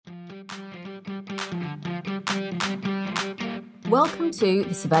Welcome to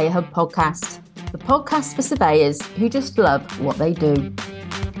the Surveyor Hub podcast, the podcast for surveyors who just love what they do.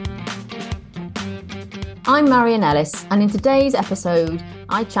 I'm Marion Ellis, and in today's episode,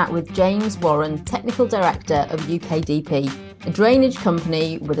 I chat with James Warren, Technical Director of UKDP, a drainage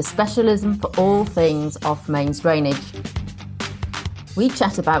company with a specialism for all things off-mains drainage. We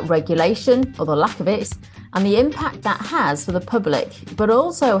chat about regulation, or the lack of it, and the impact that has for the public, but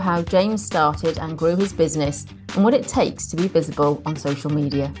also how James started and grew his business and what it takes to be visible on social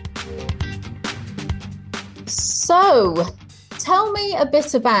media. So, tell me a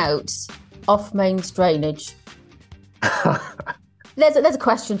bit about off-mains drainage. There's a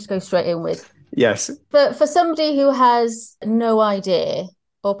question to go straight in with. Yes. But for somebody who has no idea,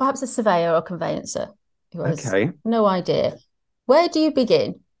 or perhaps a surveyor or conveyancer who has no idea, where do you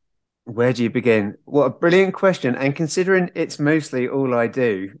begin? Where do you begin? What a brilliant question. And considering it's mostly all I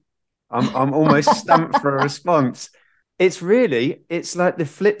do, I'm almost stumped for a response. It's like the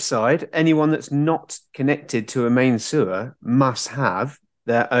flip side. Anyone that's not connected to a main sewer must have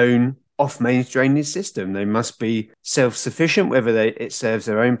their own off-mains drainage system. They must be self-sufficient, whether it serves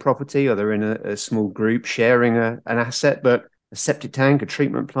their own property or they're in a small group sharing an asset. But a septic tank, a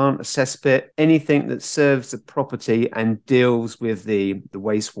treatment plant, a cesspit, anything that serves the property and deals with the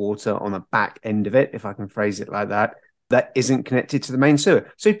wastewater on the back end of it, if I can phrase it like that, that isn't connected to the main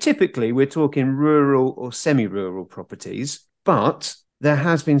sewer. So typically we're talking rural or semi-rural properties, but there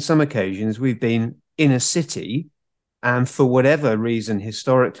has been some occasions we've been in a city and for whatever reason,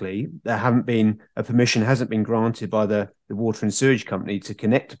 historically, permission hasn't been granted by the water and sewage company to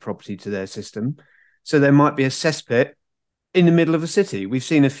connect a property to their system. So there might be a cesspit in the middle of a city. We've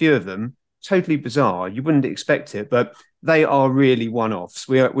seen a few of them, totally bizarre. You wouldn't expect it, but they are really one-offs.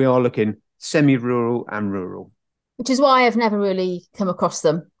 We are looking semi-rural and rural. Which is why I've never really come across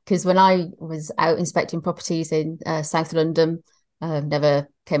them, because when I was out inspecting properties in South London, never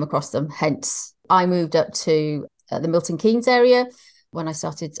came across them. Hence, I moved up to the Milton Keynes area. When I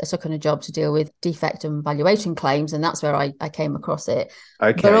took on a job to deal with defect and valuation claims, and that's where I came across it.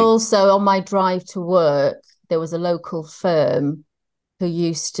 Okay. But also on my drive to work, there was a local firm who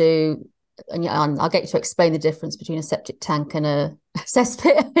used to, and I'll get you to explain the difference between a septic tank and a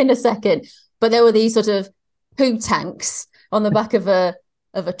cesspit in a second, but there were these sort of poo tanks on the back of a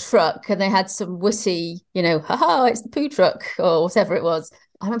truck, and they had some witty, haha, it's the poo truck or whatever it was.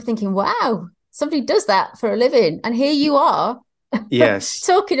 I remember thinking, wow, somebody does that for a living, and here you are, yes,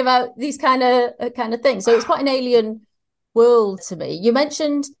 talking about these kind of things. So it's quite an alien world to me. You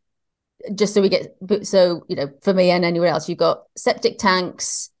mentioned, just for me and anyone else, you've got septic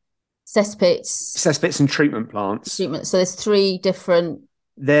tanks, cesspits and treatment plants. So there's three different.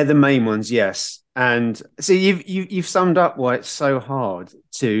 They're the main ones, yes. And so you've summed up why it's so hard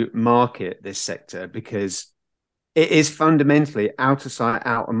to market this sector, because it is fundamentally out of sight,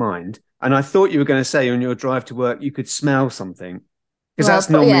 out of mind. And I thought you were going to say on your drive to work you could smell something, because that's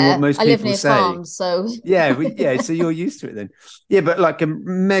normally what most people say. I live near farms, so so you're used to it then. Yeah, but like a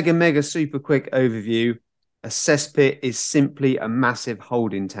mega super quick overview, a cesspit is simply a massive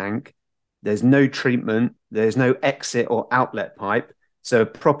holding tank. There's no treatment, there's no exit or outlet pipe. So a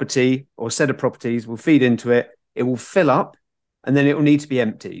property or set of properties will feed into it, it will fill up, and then it will need to be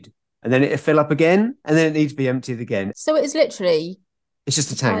emptied. And then it'll fill up again, and then it needs to be emptied again. So it's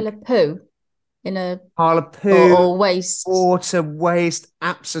just a tank. Pile of poo in a pile of poo or waste. Water waste,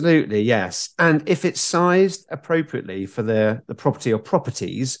 absolutely, yes. And if it's sized appropriately for the property or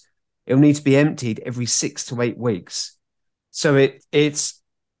properties, it'll need to be emptied every 6 to 8 weeks. So it's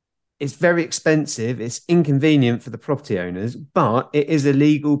very expensive, it's inconvenient for the property owners, but it is a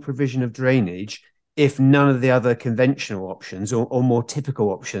legal provision of drainage if none of the other conventional options or more typical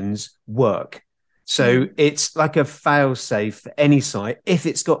options work. So it's like a fail-safe for any site if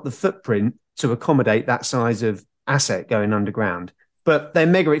it's got the footprint to accommodate that size of asset going underground. But they're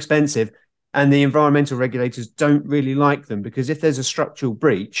mega expensive, and the environmental regulators don't really like them, because if there's a structural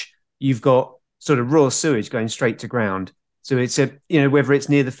breach, you've got sort of raw sewage going straight to ground. So it's whether it's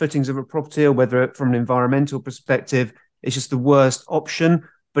near the footings of a property or whether from an environmental perspective, it's just the worst option,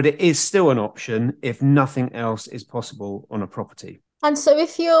 but it is still an option if nothing else is possible on a property. And so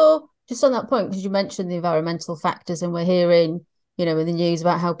if you're just on that point, because you mentioned the environmental factors, and we're hearing, in the news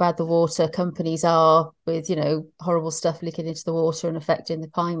about how bad the water companies are with, horrible stuff leaking into the water and affecting the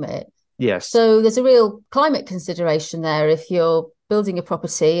climate. Yes. So there's a real climate consideration there if you're building a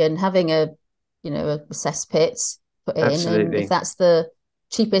property and having a cesspit put in. Absolutely. And if that's the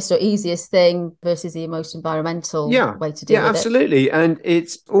cheapest or easiest thing versus the most environmental way to deal with it. Yeah, absolutely. And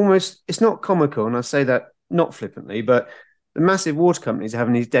it's not comical, and I say that not flippantly, but the massive water companies are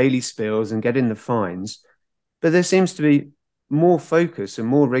having these daily spills and getting the fines. But there seems to be more focus and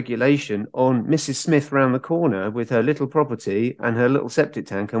more regulation on Mrs. Smith around the corner with her little property and her little septic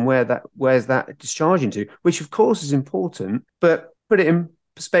tank and where's that discharging to, which of course is important, but put it in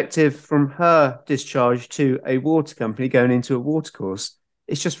perspective from her discharge to a water company going into a watercourse.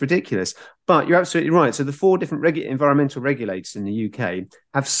 It's just ridiculous. But you're absolutely right. So the 4 different environmental regulators in the UK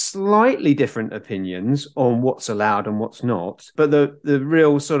have slightly different opinions on what's allowed and what's not. But the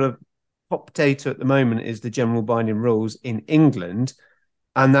real sort of hot potato at the moment is the general binding rules in England.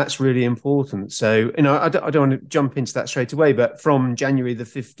 And that's really important. So, I don't want to jump into that straight away, but from January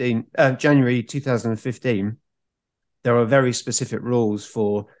 2015, there are very specific rules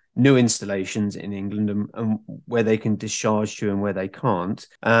for new installations in England and where they can discharge to and where they can't,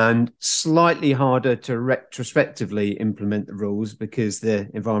 and slightly harder to retrospectively implement the rules because the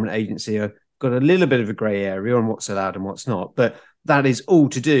Environment Agency have got a little bit of a grey area on what's allowed and what's not. But that is all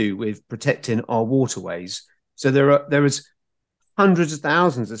to do with protecting our waterways. So there is hundreds of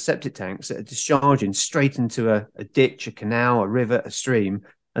thousands of septic tanks that are discharging straight into a ditch, a canal, a river, a stream.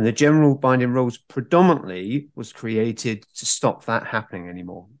 And the general binding rules predominantly was created to stop that happening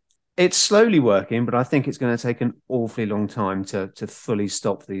anymore. It's slowly working, but I think it's going to take an awfully long time to fully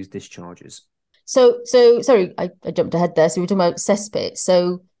stop these discharges. So sorry, I jumped ahead there. So we're talking about cesspit.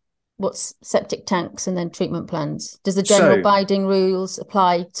 So what's septic tanks and then treatment plants? Does the general binding rules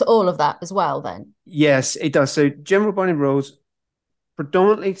apply to all of that as well then? Yes, it does. So general binding rules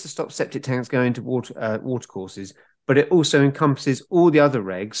predominantly to stop septic tanks going to watercourses, but it also encompasses all the other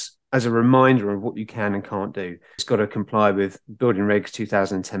regs as a reminder of what you can and can't do. It's got to comply with Building Regs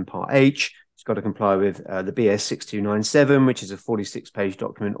 2010 Part H. It's got to comply with the BS 6297, which is a 46-page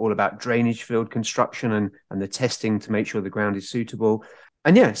document all about drainage field construction and the testing to make sure the ground is suitable.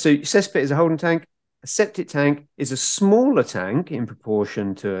 And yeah, so cesspit is a holding tank. A septic tank is a smaller tank in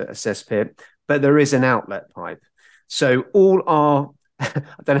proportion to a cesspit, but there is an outlet pipe. So all our, I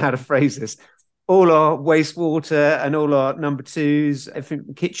don't know how to phrase this, all our wastewater and all our number twos, everything,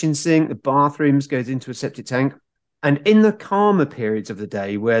 the kitchen sink, the bathrooms goes into a septic tank. And in the calmer periods of the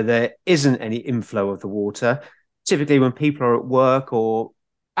day where there isn't any inflow of the water, typically when people are at work or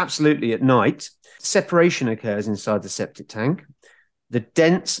absolutely at night, separation occurs inside the septic tank. The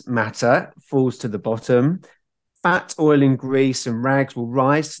dense matter falls to the bottom. Fat, oil, and grease and rags will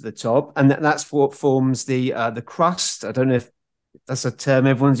rise to the top. And that's what forms the crust. I don't know if that's a term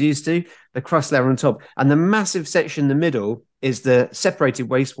everyone's used to, the crust layer on top. And the massive section in the middle is the separated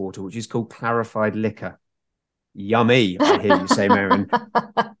wastewater, which is called clarified liquor. Yummy, I hear you say, Marion.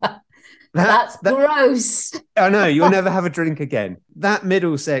 That's gross. I know, you'll never have a drink again. That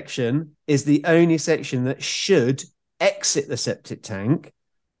middle section is the only section that should exit the septic tank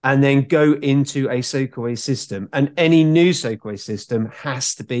and then go into a soakaway system. And any new soakaway system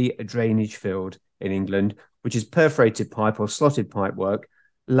has to be a drainage field in England, which is perforated pipe or slotted pipe work,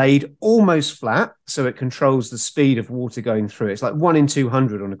 laid almost flat, so it controls the speed of water going through. It's like 1 in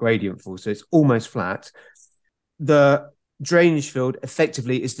 200 on a gradient fall, so it's almost flat. The drainage field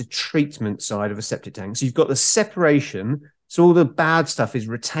effectively is the treatment side of a septic tank. So you've got the separation, so all the bad stuff is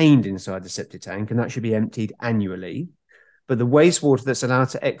retained inside the septic tank, and that should be emptied annually. But the wastewater that's allowed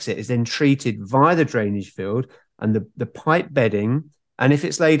to exit is then treated via the drainage field and the pipe bedding. And if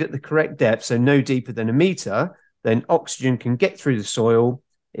it's laid at the correct depth, so no deeper than a meter, then oxygen can get through the soil.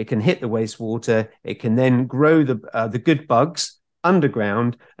 It can hit the wastewater. It can then grow the good bugs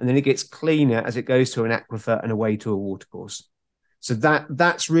underground, and then it gets cleaner as it goes to an aquifer and away to a watercourse. So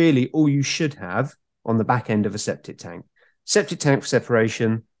that's really all you should have on the back end of a septic tank. Septic tank for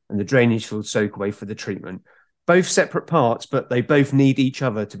separation and the drainage field soak away for the treatment. Both separate parts, but they both need each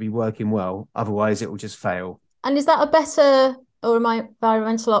other to be working well. Otherwise, it will just fail. And is that a better or an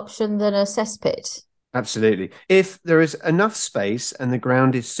environmental option than a cesspit? Absolutely. If there is enough space and the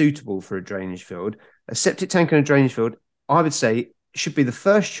ground is suitable for a drainage field, a septic tank and a drainage field, I would say, should be the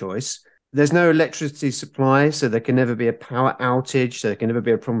first choice. There's no electricity supply, so there can never be a power outage, so there can never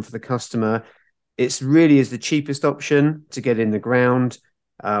be a problem for the customer. It really is the cheapest option to get in the ground,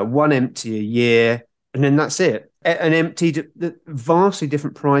 one empty a year, and then that's it. And emptied at vastly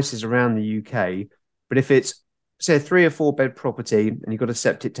different prices around the UK. But if it's, say, a 3 or 4 bed property and you've got a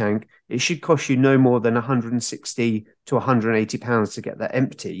septic tank, it should cost you no more than £160 to £180 to get that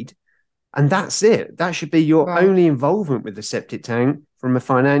emptied. And that's it. That should be your only involvement with the septic tank from a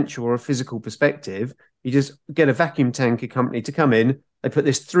financial or a physical perspective. You just get a vacuum tanker company to come in. They put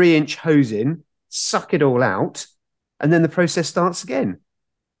this 3-inch hose in, suck it all out, and then the process starts again.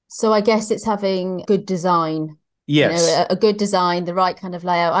 So I guess it's having good design. Yes. A good design, the right kind of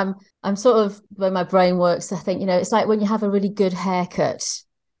layout. I'm sort of, when my brain works, I think, it's like when you have a really good haircut,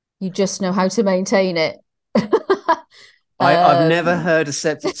 you just know how to maintain it. I've never Um, heard a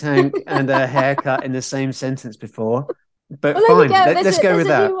septic tank and a haircut in the same sentence before, but well, there you fine. go. Let's go There's with a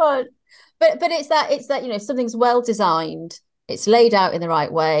that. new one. But it's that, if something's well designed, it's laid out in the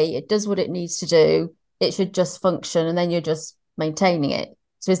right way, it does what it needs to do, it should just function, and then you're just maintaining it.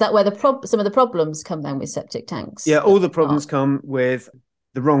 So is that where some of the problems come then with septic tanks? Yeah, That all the they're not? problems come with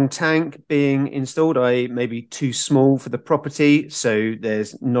the wrong tank being installed, i.e., maybe too small for the property. So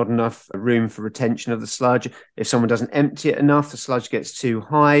there's not enough room for retention of the sludge. If someone doesn't empty it enough, the sludge gets too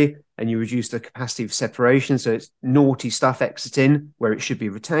high and you reduce the capacity of separation. So it's naughty stuff exiting where it should be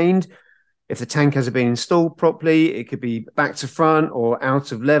retained. If the tank hasn't been installed properly, it could be back to front or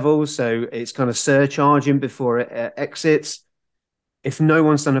out of level. So it's kind of surcharging before it exits. If no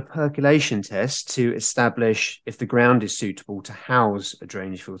one's done a percolation test to establish if the ground is suitable to house a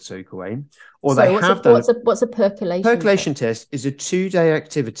drainage field soakaway, or they Sorry, have done what's a percolation percolation test? test is a 2-day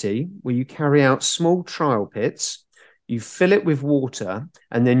activity where you carry out small trial pits, you fill it with water,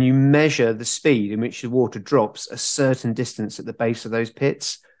 and then you measure the speed in which the water drops a certain distance at the base of those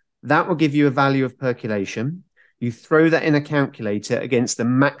pits. That will give you a value of percolation. You throw that in a calculator against the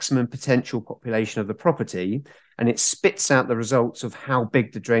maximum potential population of the property, and it spits out the results of how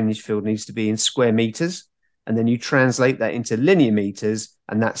big the drainage field needs to be in square meters. And then you translate that into linear meters,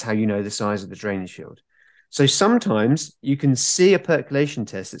 and that's how you know the size of the drainage field. So sometimes you can see a percolation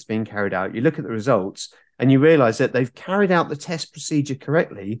test that's being carried out. You look at the results and you realize that they've carried out the test procedure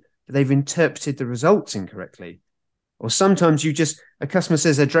correctly, but they've interpreted the results incorrectly. Or sometimes a customer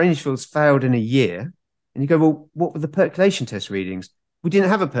says their drainage field's failed in a year, and you go, well, what were the percolation test readings? We didn't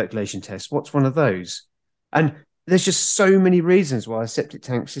have a percolation test. What's one of those? And there's just so many reasons why a septic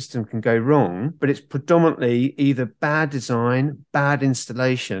tank system can go wrong, but it's predominantly either bad design, bad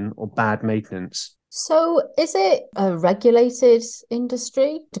installation, or bad maintenance. So is it a regulated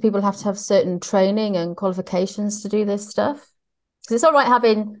industry? Do people have to have certain training and qualifications to do this stuff? Because it's all right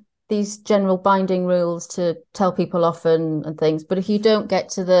having these general binding rules to tell people off and things, but if you don't get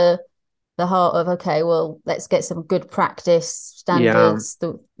to the heart of, okay, well, let's get some good practice Yeah, standards,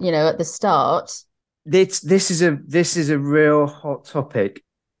 at the start. this is a real hot topic.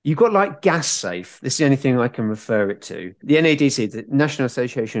 You've got like gas safe. This is the only thing I can refer it to. The NADC, the National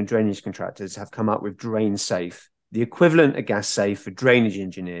Association of Drainage Contractors, have come up with Drain Safe, the equivalent of gas safe for drainage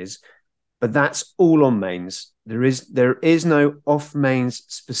engineers, but that's all on mains. There is no off mains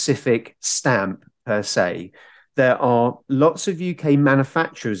specific stamp per se. There are lots of UK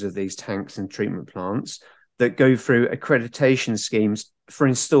manufacturers of these tanks and treatment plants that go through accreditation schemes for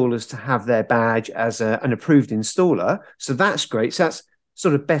installers to have their badge as an approved installer. So that's great. So that's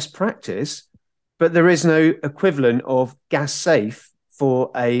sort of best practice, but there is no equivalent of gas safe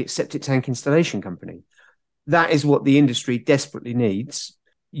for a septic tank installation company. That is what the industry desperately needs.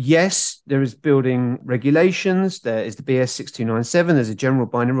 Yes, there is building regulations. There is the BS 6297. There's a general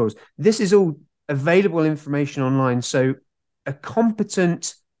binding rules. This is all available information online. So a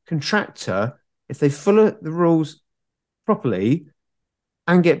competent contractor, if they follow the rules properly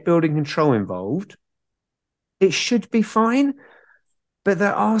and get building control involved, it should be fine. But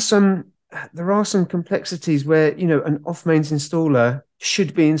there are some complexities where an off mains installer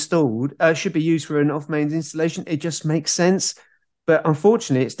should be used for an off mains installation. It just makes sense. But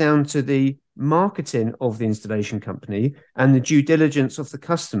unfortunately, it's down to the marketing of the installation company and the due diligence of the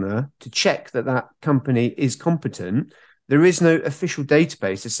customer to check that that company is competent. There is no official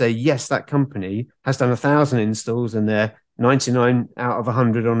database to say, yes, that company has done 1,000 installs and they're 99 out of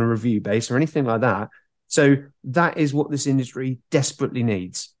 100 on a review base or anything like that. So that is what this industry desperately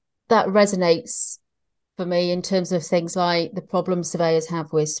needs. That resonates for me in terms of things like the problems surveyors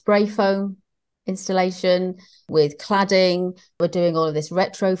have with spray foam installation, with cladding. We're doing all of this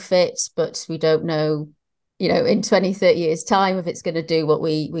retrofit, but we don't know, in 20, 30 years' time if it's going to do what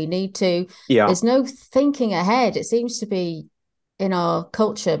we need to. Yeah. There's no thinking ahead. It seems to be in our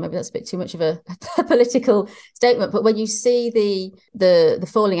culture, maybe that's a bit too much of a political statement, but when you see the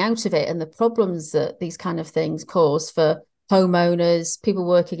falling out of it and the problems that these kind of things cause for homeowners, people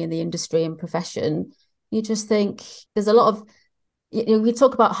working in the industry and profession, you just think there's a lot of, we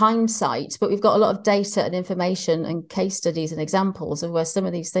talk about hindsight, but we've got a lot of data and information and case studies and examples of where some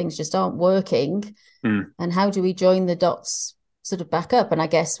of these things just aren't working. And how do we join the dots sort of back up? And I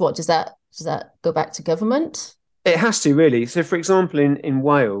guess does that go back to government? It has to, really. So, for example, in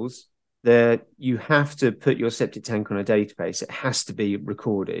Wales, you have to put your septic tank on a database. It has to be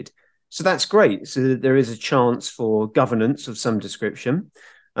recorded. So that's great. So there is a chance for governance of some description.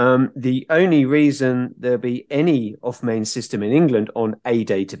 The only reason there'll be any off-main system in England on a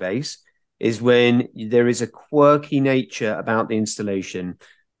database is when there is a quirky nature about the installation.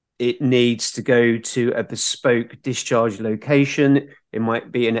 it needs to go to a bespoke discharge location. It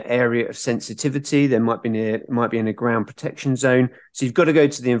might be in an area of sensitivity. There might be in a ground protection zone. So you've got to go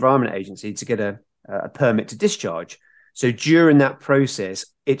to the Environment Agency to get a permit to discharge. So during that process,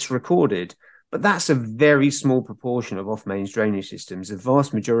 it's recorded. But that's a very small proportion of off-mains drainage systems. The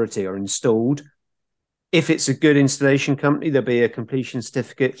vast majority are installed. If it's a good installation company, there'll be a completion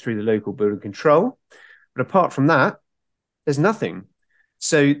certificate through the local building control. But apart from that, there's nothing.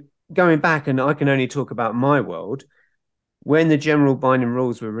 So going back, and I can only talk about my world, when the general binding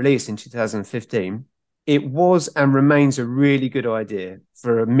rules were released in 2015, it was and remains a really good idea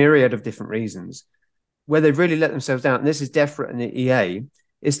for a myriad of different reasons. Where they've really let themselves down, and this is DEFRA and the EA,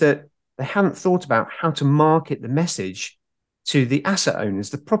 is that they haven't thought about how to market the message to the asset owners,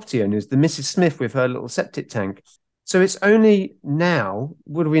 the property owners, the Mrs. Smith with her little septic tank. So it's only now,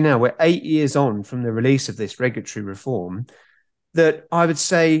 what are we now? We're 8 years on from the release of this regulatory reform that I would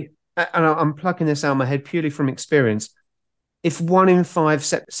say, and I'm plucking this out of my head purely from experience, if 1 in 5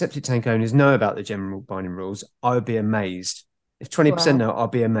 septic tank owners know about the general binding rules, I would be amazed. If 20% know, I'll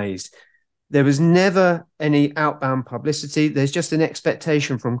be amazed. There was never any outbound publicity. There's just an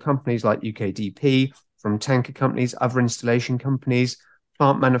expectation from companies like UKDP, from tanker companies, other installation companies,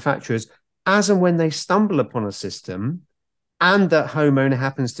 plant manufacturers, as and when they stumble upon a system and that homeowner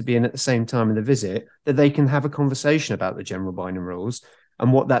happens to be in at the same time in the visit, that they can have a conversation about the general binding rules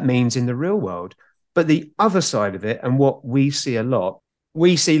and what that means in the real world. But the other side of it, and what we see a lot,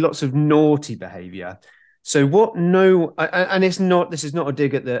 we see lots of naughty behavior. So and it's not, this is not a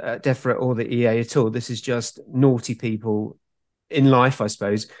dig at the DEFRA or the EA at all. This is just naughty people in life, I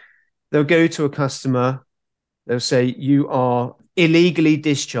suppose. They'll go to a customer, they'll say, you are illegally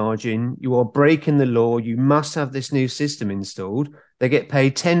discharging, you are breaking the law, you must have this new system installed. They get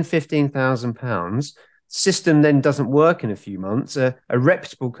paid £10,000-15,000. System then doesn't work in a few months. A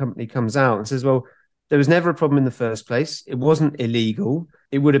reputable company comes out and says, well, there was never a problem in the first place. It wasn't illegal.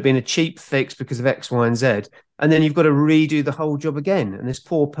 It would have been a cheap fix because of X, Y, and Z. And then you've got to redo the whole job again. And this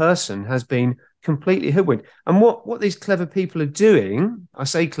poor person has been completely hoodwinked. And what these clever people are doing, I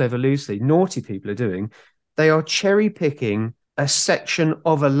say clever loosely, naughty people are doing, they are cherry picking a section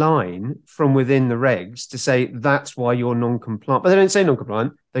of a line from within the regs to say that's why you're non-compliant. But they don't say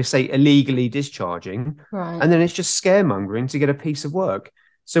non-compliant. They say illegally discharging. Right. And then it's just scaremongering to get a piece of work.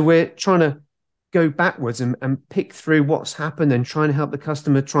 So we're trying to go backwards and pick through what's happened and trying to help the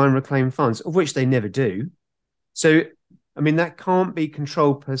customer try and reclaim funds, of which they never do. So, I mean, that can't be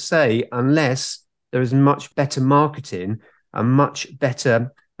controlled per se unless there is much better marketing and much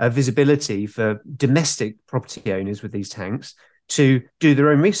better visibility for domestic property owners with these tanks to do their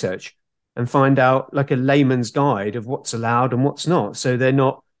own research and find out like a layman's guide of what's allowed and what's not. So they're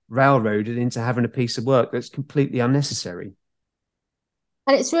not railroaded into having a piece of work that's completely unnecessary.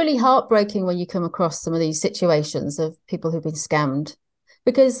 And it's really heartbreaking when you come across some of these situations of people who've been scammed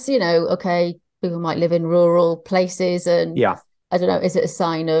because, okay, people might live in rural places and I don't know, is it a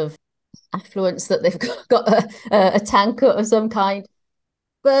sign of affluence that they've got a tank of some kind?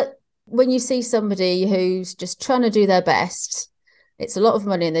 But when you see somebody who's just trying to do their best, it's a lot of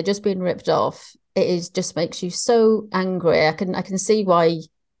money and they're just being ripped off. Just makes you so angry. I can see why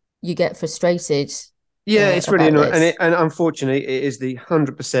you get frustrated. Yeah, it's really annoying. And unfortunately, it is the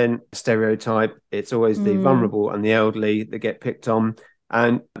 100% stereotype. It's always the vulnerable and the elderly that get picked on.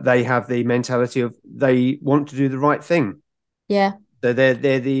 And they have the mentality of they want to do the right thing. Yeah. They're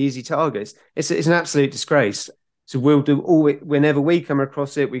the easy targets. It's an absolute disgrace. So we'll do whenever we come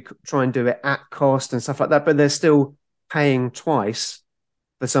across it, we try and do it at cost and stuff like that. But they're still paying twice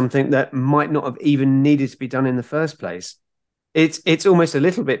for something that might not have even needed to be done in the first place. It's almost a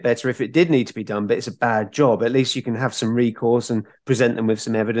little bit better if it did need to be done, but it's a bad job. At least you can have some recourse and present them with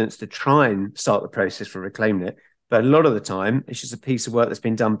some evidence to try and start the process for reclaiming it. But a lot of the time, it's just a piece of work that's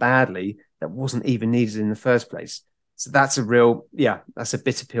been done badly that wasn't even needed in the first place. So that's that's a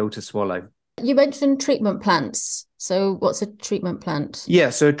bitter pill to swallow. You mentioned treatment plants. So what's a treatment plant? Yeah,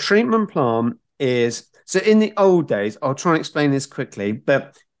 so a treatment plant is, so in the old days, I'll try and explain this quickly,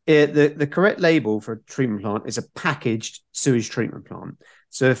 but the correct label for a treatment plant is a packaged sewage treatment plant.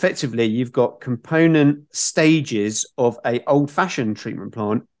 So effectively, you've got component stages of a old-fashioned treatment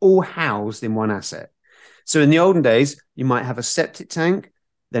plant all housed in one asset. So in the olden days, you might have a septic tank,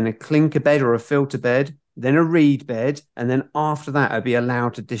 then a clinker bed or a filter bed, then a reed bed, and then after that, it'd be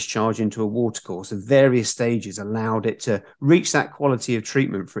allowed to discharge into a watercourse. So various stages allowed it to reach that quality of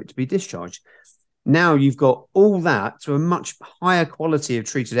treatment for it to be discharged. Now you've got all that to a much higher quality of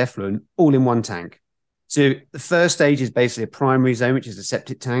treated effluent all in one tank. So the first stage is basically a primary zone, which is a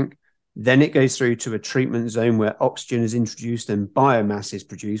septic tank. Then it goes through to a treatment zone where oxygen is introduced and biomass is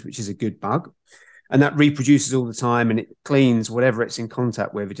produced, which is a good bug. And that reproduces all the time and it cleans whatever it's in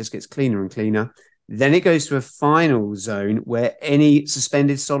contact with. It just gets cleaner and cleaner. Then it goes to a final zone where any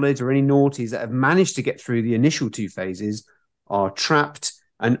suspended solids or any naughties that have managed to get through the initial two phases are trapped.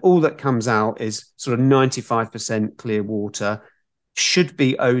 And all that comes out is sort of 95% clear water, should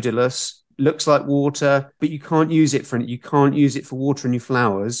be odorless, looks like water, but you can't use it for it. You can't use it for watering your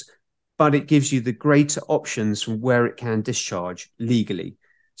flowers, but it gives you the greater options from where it can discharge legally.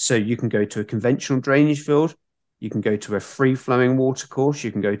 So you can go to a conventional drainage field, you can go to a free-flowing water course,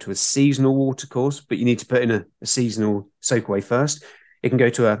 you can go to a seasonal water course, but you need to put in a seasonal soakaway first. It can go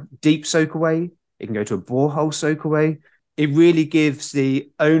to a deep soakaway, it can go to a borehole soakaway. It really gives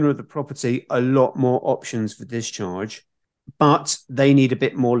the owner of the property a lot more options for discharge, but they need a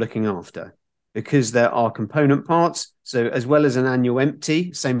bit more looking after because there are component parts. So as well as an annual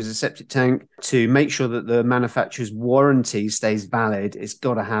empty, same as a septic tank, to make sure that the manufacturer's warranty stays valid, it's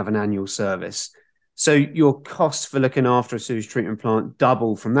got to have an annual service. So your costs for looking after a sewage treatment plant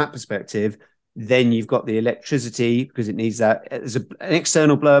double from that perspective. Then you've got the electricity because it needs that. There's an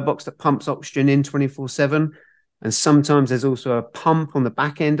external blower box that pumps oxygen in 24/7. And sometimes there's also a pump on the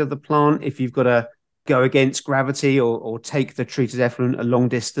back end of the plant if you've got to go against gravity or take the treated effluent a long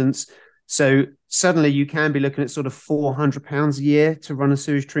distance. So suddenly you can be looking at sort of £400 a year to run a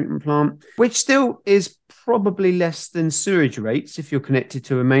sewage treatment plant, which still is probably less than sewage rates if you're connected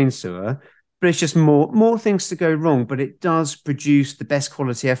to a main sewer. But it's just more things to go wrong. But it does produce the best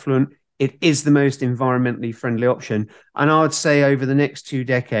quality effluent. It is the most environmentally friendly option. And I would say over the next 2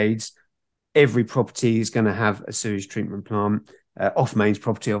 decades, every property is going to have a sewage treatment plant. Off mains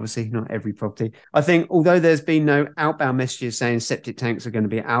property, obviously, not every property. I think although there's been no outbound messages saying septic tanks are going to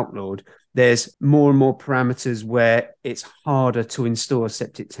be outlawed, there's more and more parameters where it's harder to install a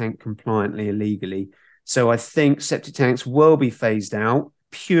septic tank compliantly and legally. So I think septic tanks will be phased out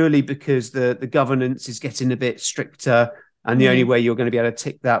purely because the governance is getting a bit stricter. And the only way you're going to be able to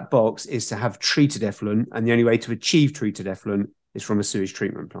tick that box is to have treated effluent. And the only way to achieve treated effluent is from a sewage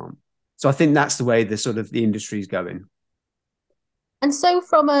treatment plant. So I think that's the way the industry is going. And so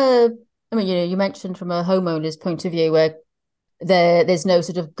you mentioned from a homeowner's point of view where there's no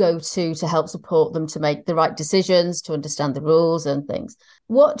sort of go-to to help support them to make the right decisions, to understand the rules and things.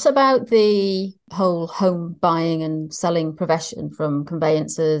 What about the whole home buying and selling profession, from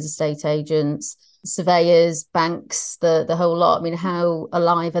conveyancers, estate agents, surveyors, banks, the whole lot? I mean, how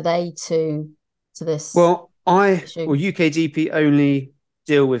alive are they to this? Well, UKDP only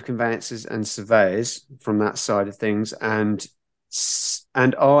deal with conveyancers and surveyors from that side of things, and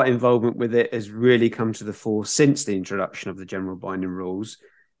our involvement with it has really come to the fore since the introduction of the general binding rules,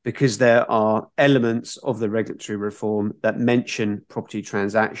 because there are elements of the regulatory reform that mention property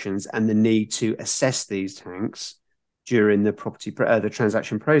transactions and the need to assess these tanks during the the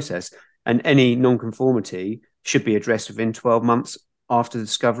transaction process, and any non-conformity should be addressed within 12 months after the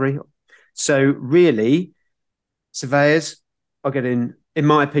discovery. So really, surveyors are getting, in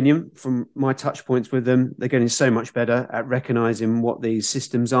my opinion, from my touch points with them, they're getting so much better at recognizing what these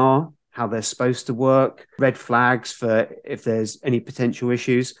systems are, how they're supposed to work, red flags for if there's any potential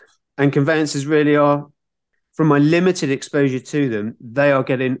issues. And conveyancers really are, from my limited exposure to them, they are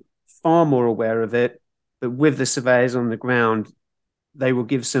getting far more aware of it. But with the surveyors on the ground, they will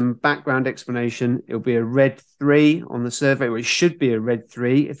give some background explanation. It'll be a red 3 on the survey, which should be a red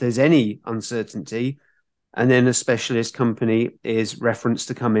 3 if there's any uncertainty. And then a specialist company is referenced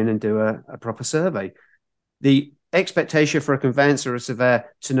to come in and do a proper survey. The expectation for a conveyancer or a surveyor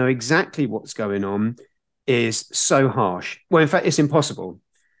to know exactly what's going on is so harsh. Well, in fact, it's impossible.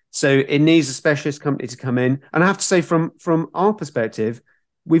 So it needs a specialist company to come in. And I have to say, from our perspective,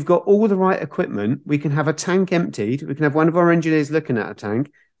 we've got all the right equipment. We can have a tank emptied. We can have one of our engineers looking at a tank.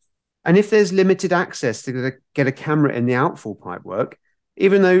 And if there's limited access to get a camera in the outfall pipework,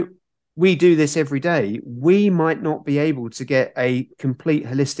 even though we do this every day, we might not be able to get a complete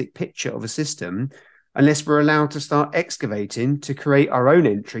holistic picture of a system unless we're allowed to start excavating to create our own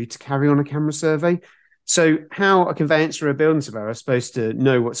entry to carry on a camera survey. So how a conveyancer or a building surveyor are supposed to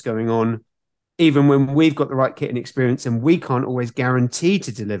know what's going on, even when we've got the right kit and experience, and we can't always guarantee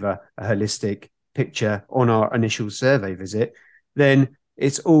to deliver a holistic picture on our initial survey visit, then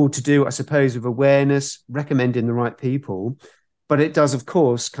it's all to do, I suppose, with awareness, recommending the right people. But it does, of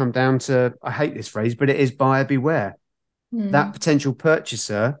course, come down to, I hate this phrase, but it is buyer beware. That potential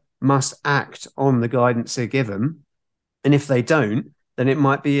purchaser must act on the guidance they're given. And if they don't, then it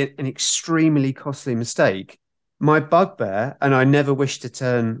might be an extremely costly mistake. My bugbear, and I never wish to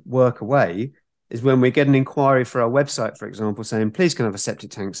turn work away, is when we get an inquiry for our website, for example, saying, please can I have a septic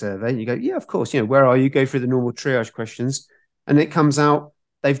tank survey? You go, yeah, of course. Where are you? Go through the normal triage questions. And it comes out,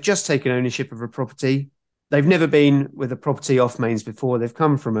 they've just taken ownership of a property. They've never been with a property off mains before. They've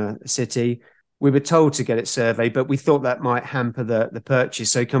come from a city. We were told to get it surveyed, but we thought that might hamper the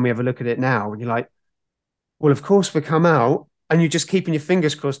purchase. So can we have a look at it now? And you're like, well, of course we come out, and you're just keeping your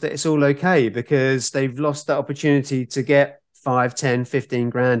fingers crossed that it's all okay, because they've lost that opportunity to get 5, 10,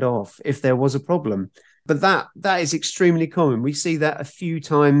 15 grand off if there was a problem. But that is extremely common. We see that a few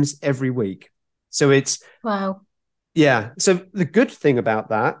times every week. So it's wow. Yeah. So the good thing about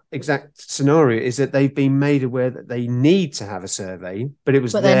that exact scenario is that they've been made aware that they need to have a survey, but it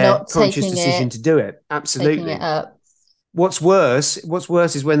was their conscious decision to do it. Absolutely. Taking it up. What's worse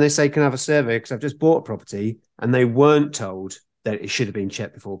is when they say, can I have a survey because I've just bought a property, and they weren't told that it should have been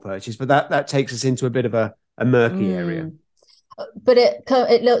checked before purchase. But that takes us into a bit of a murky area. But it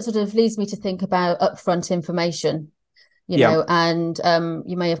sort of leads me to think about upfront information. And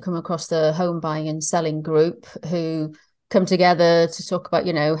you may have come across the home buying and selling group who come together to talk about,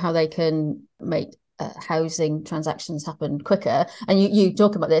 how they can make housing transactions happen quicker. And you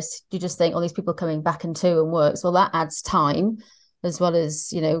talk about this, you just think, these people coming back into and works. Well, that adds time as well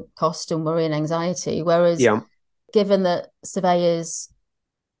as, cost and worry and anxiety. Whereas given that surveyors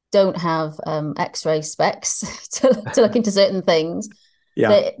don't have X-ray specs to look into certain things,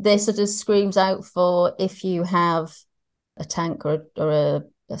 they sort of screams out for, if you have a tank or a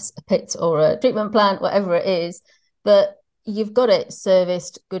pit or a treatment plant, whatever it is, that you've got it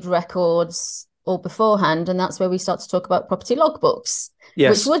serviced, good records all beforehand. And that's where we start to talk about property logbooks,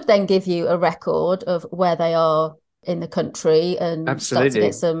 which would then give you a record of where they are in the country and start to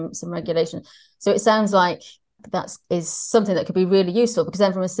get some regulation. So it sounds like that is something that could be really useful, because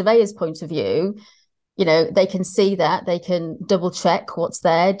then from a surveyor's point of view, they can see that, they can double check what's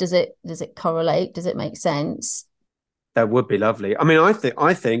there. Does it correlate? Does it make sense? That would be lovely. I mean,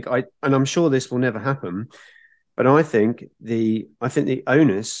 I think, and I'm sure this will never happen, but I think the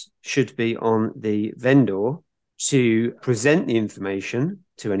onus should be on the vendor to present the information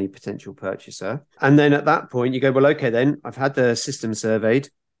to any potential purchaser. And then at that point, you go, well, okay, then I've had the system surveyed.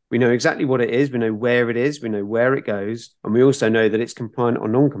 We know exactly what it is. We know where it is. We know where it goes. And we also know that it's compliant or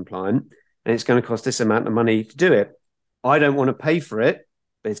non-compliant, and it's going to cost this amount of money to do it. I don't want to pay for it,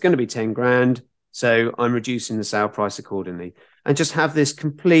 but it's going to be 10 grand. So I'm reducing the sale price accordingly, and just have this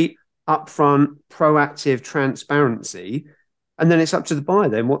complete upfront, proactive transparency. And then it's up to the buyer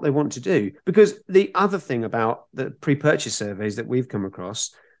then what they want to do. Because the other thing about the pre-purchase surveys that we've come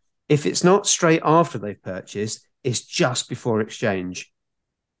across, if it's not straight after they've purchased, it's just before exchange.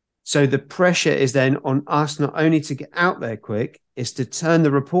 So the pressure is then on us not only to get out there quick, is to turn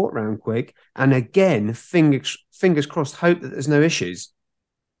the report around quick. And again, fingers crossed, hope that there's no issues.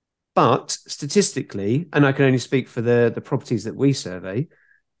 But statistically, and I can only speak for the properties that we survey,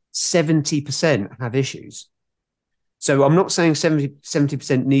 70% have issues. So I'm not saying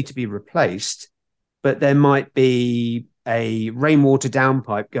 70% need to be replaced, but there might be a rainwater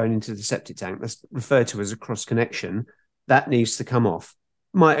downpipe going into the septic tank that's referred to as a cross connection that needs to come off.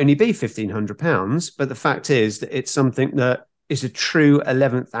 Might only be £1,500, but the fact is that it's something that is a true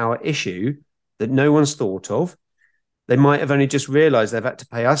 11th hour issue that no one's thought of. They might have only just realised they've had to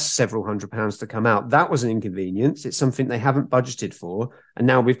pay us several £100s to come out. That was an inconvenience. It's something they haven't budgeted for. And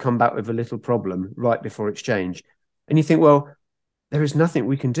now we've come back with a little problem right before exchange. And you think, well, there is nothing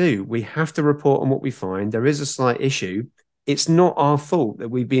we can do. We have to report on what we find. There is a slight issue. It's not our fault that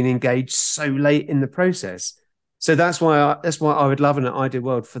we've been engaged so late in the process. So that's why I would love in an ideal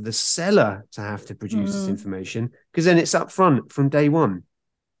world for the seller to have to produce this information, because then it's up front from day one.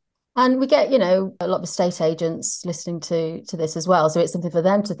 And we get, a lot of estate agents listening to this as well. So it's something for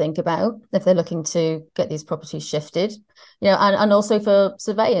them to think about if they're looking to get these properties shifted, and also for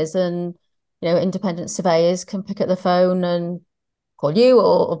surveyors, and, independent surveyors can pick up the phone and call you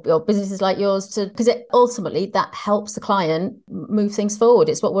or businesses like yours because ultimately that helps the client move things forward.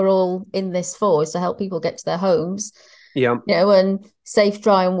 It's what we're all in this for, is to help people get to their homes. Yeah. And safe,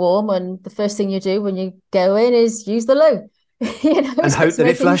 dry and warm. And the first thing you do when you go in is use the loo. And hope that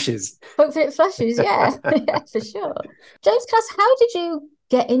it flashes. Hope that it flashes, yeah. Yeah, for sure. James, can I ask, how did you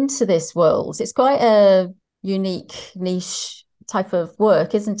get into this world? It's quite a unique niche type of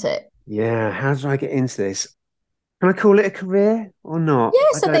work, isn't it? Yeah, how did I get into this? Can I call it a career or not?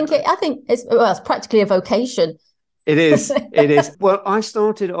 Yes, I think it's practically a vocation. It is. It is. Well, I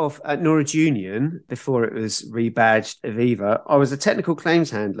started off at Norwich Union before it was rebadged Aviva. I was a technical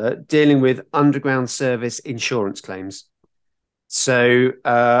claims handler dealing with underground service insurance claims. So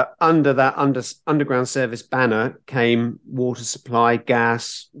under that underground service banner came water supply,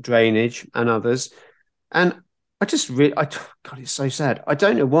 gas, drainage, and others. And I just really, God, it's so sad. I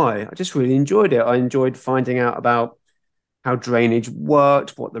don't know why. I just really enjoyed it. I enjoyed finding out about how drainage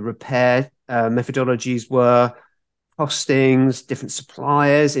worked, what the repair methodologies were, costings, different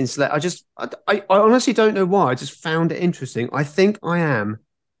suppliers, insulate. I honestly don't know why. I just found it interesting. I think I am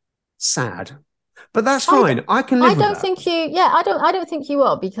sad, but that's I, fine. I can I live with don't that. think you, yeah, I don't think you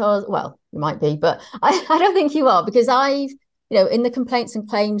are because, well, you might be, but I don't think you are because in the complaints and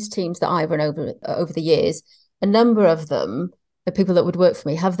claims teams that I've run over the years, a number of them, the people that would work for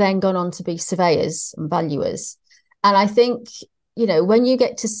me, have then gone on to be surveyors and valuers. And I think, when you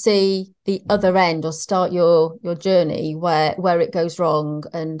get to see the other end or start your journey where it goes wrong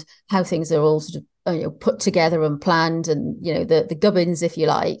and how things are all sort of put together and planned and the gubbins, if you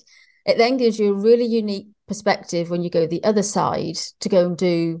like, it then gives you a really unique perspective when you go the other side to go and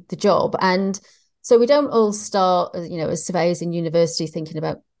do the job. And so we don't all start, as surveyors in university thinking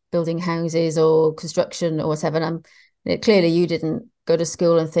about building houses or construction or whatever. And clearly you didn't go to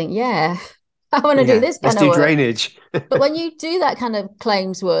school and think, yeah, I want to do Yeah, this let's kind of do work. drainage. But when you do that kind of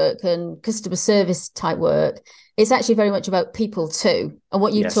claims work and customer service type work, it's actually very much about people too. And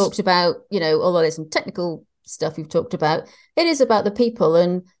what you've Yes. talked about, although there's some technical stuff you've talked about, it is about the people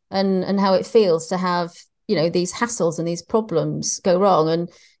and how it feels to have, these hassles and these problems go wrong. And,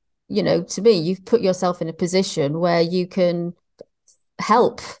 to me, you've put yourself in a position where you can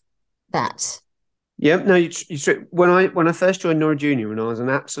help that. Yeah, no, when I first joined Nora Junior, when I was an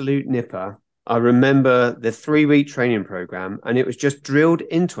absolute nipper, I remember the 3-week training program, and it was just drilled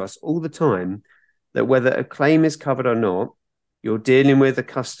into us all the time that whether a claim is covered or not, you're dealing with a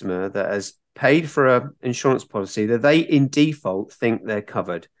customer that has paid for an insurance policy that they in default think they're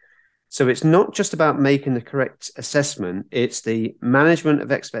covered. So it's not just about making the correct assessment, it's the management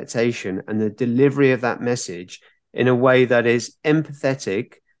of expectation and the delivery of that message in a way that is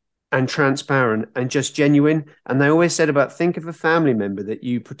empathetic and transparent and just genuine. And they always said about think of a family member that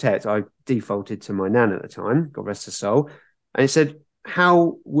you protect. I defaulted to my nan at the time, God rest her soul. And it said,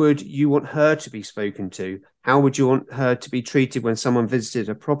 how would you want her to be spoken to? How would you want her to be treated when someone visited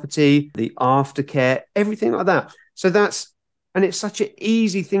a property, the aftercare, everything like that. And it's such an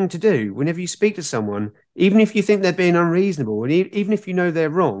easy thing to do whenever you speak to someone, even if you think they're being unreasonable, and even if you know they're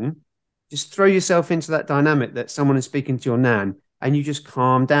wrong, just throw yourself into that dynamic that someone is speaking to your nan, and you just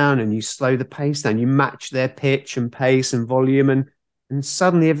calm down and you slow the pace down. You match their pitch and pace and volume, and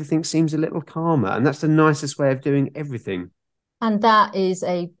suddenly everything seems a little calmer. And that's the nicest way of doing everything. And that is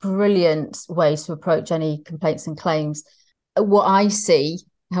a brilliant way to approach any complaints and claims. What I see,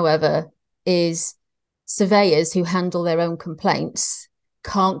 however, is surveyors who handle their own complaints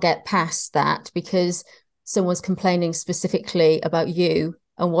can't get past that because someone's complaining specifically about you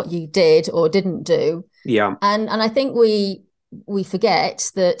and what you did or didn't do. Yeah. And I think we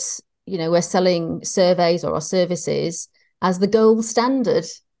forget that, we're selling surveys or our services as the gold standard.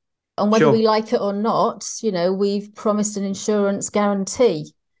 And whether we Sure. like it or not, we've promised an insurance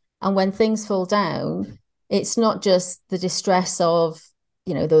guarantee. And when things fall down, it's not just the distress of,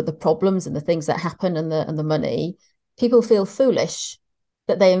 the problems and the things that happen and the money. People feel foolish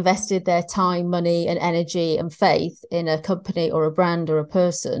that they invested their time, money, and energy and faith in a company or a brand or a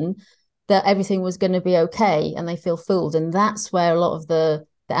person, that everything was going to be okay, and they feel fooled. And that's where a lot of the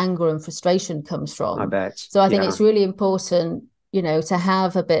anger and frustration comes I from. bet. So I think Yeah. it's really important, to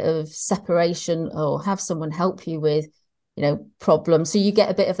have a bit of separation or have someone help you with, problems. So you get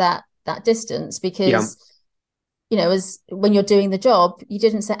a bit of that distance Yeah. because, as when you're doing the job, you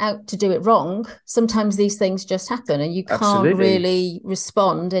didn't set out to do it wrong. Sometimes these things just happen and you can't Absolutely. really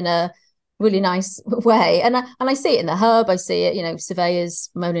respond in a really nice way. And I see it in the hub. I see it, surveyors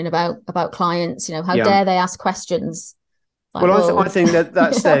moaning about clients, how Yeah. dare they ask questions? Like, Well, I well, think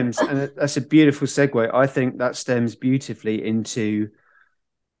that stems, and that's a beautiful segue. I think that stems beautifully into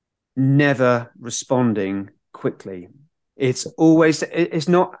never responding quickly. It's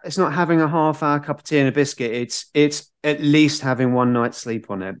not having a half-hour cup of tea and a biscuit. It's at least having one night's sleep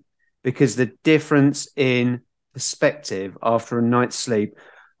on it, because the difference in perspective after a night's sleep,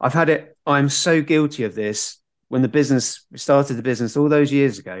 I've had it. I'm so guilty of this. When the business started the business all those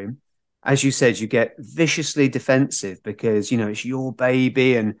years ago, as you said, you get viciously defensive because it's your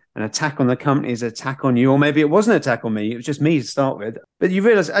baby, and an attack on the company is an attack on you, or maybe it wasn't an attack on me, it was just me to start with. But you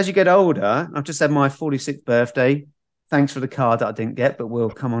realize as you get older, I've just had my 46th birthday. Thanks for the card that I didn't get, but we'll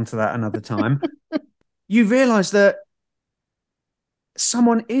come on to that another time. You realize that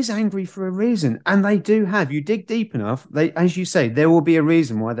someone is angry for a reason, and they do have. You dig deep enough, as you say, there will be a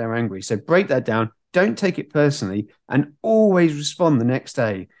reason why they're angry. So break that down. don't take it personally, and always respond the next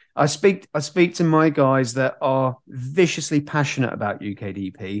day. I speak to my guys that are viciously passionate about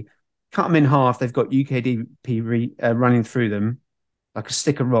UKDP. Cut them in half. They've got UKDP running through them like a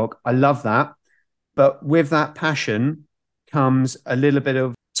stick of rock. I love that. But with that passion comes a little bit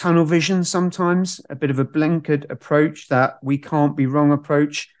of tunnel vision sometimes, a bit of a blankered approach, that we can't be wrong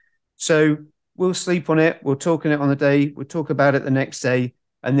approach. So we'll sleep on it. We'll talk on it on the day. We'll talk about it the next day.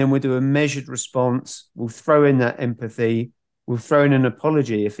 And then we'll do a measured response. We'll throw in that empathy. We'll throw in an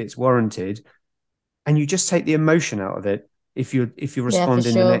apology if it's warranted. And you just take the emotion out of it if you're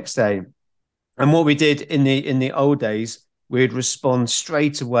responding the next day. And what we did in the old days, we'd respond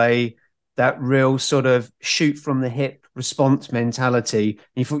straight away, that real sort of shoot from the hip response mentality. And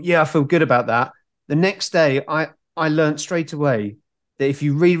you thought, yeah, I feel good about that. The next day, I learned straight away that if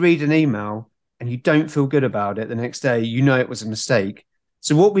you reread an email and you don't feel good about it the next day, you know it was a mistake.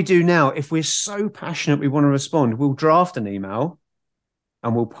 So what we do now, if we're so passionate we want to respond, we'll draft an email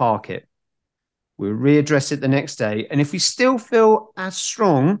and we'll park it. We'll readdress it the next day. And if we still feel as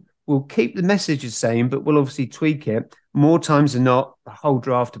strong, we'll keep the message the same, but we'll obviously tweak it. More times than not, the whole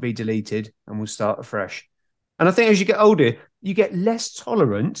draft will be deleted and we'll start afresh. And I think as you get older, you get less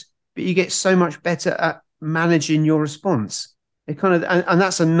tolerant, but you get so much better at managing your response. It and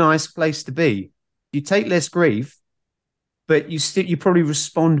that's a nice place to be. You take less grief, but you probably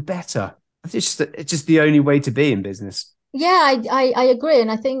respond better. It's just the only way to be in business. Yeah, I agree.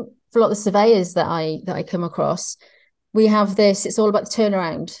 And I think for a lot of the surveyors that I come across, we have this, it's all about the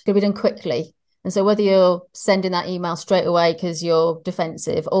turnaround. It's going to be done quickly. And so whether you're sending that email straight away because you're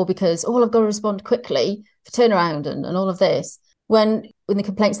defensive or because, I've got to respond quickly for turnaround and all of this. When the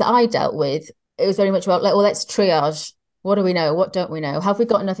complaints that I dealt with, it was very much about, let's triage. What do we know? What don't we know? Have we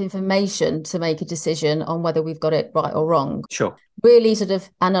got enough information to make a decision on whether we've got it right or wrong? Sure. Really sort of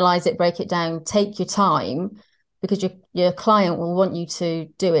analyze it, break it down, take your time, because your client will want you to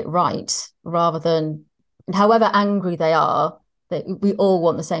do it right rather than, however angry they are, that we all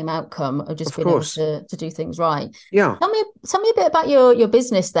want the same outcome of just being able to do things right. Yeah. Tell me a bit about your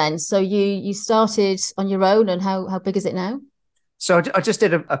business then. So you started on your own, and how big is it now? So I just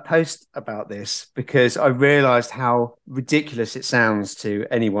did a post about this because I realized how ridiculous it sounds to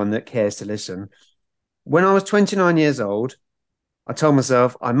anyone that cares to listen. When I was 29 years old, I told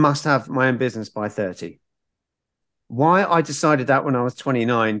myself I must have my own business by 30. Why I decided that when I was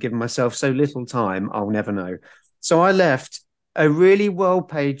 29, giving myself so little time, I'll never know. So I left a really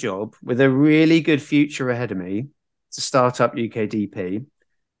well-paid job with a really good future ahead of me to start up UKDP.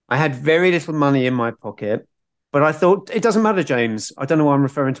 I had very little money in my pocket, but I thought, it doesn't matter, James. I don't know why I'm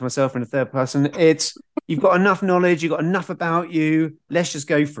referring to myself in the third person. You've got enough knowledge, you've got enough about you. Let's just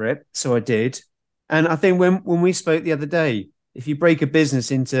go for it. So I did. And I think when we spoke the other day, if you break a business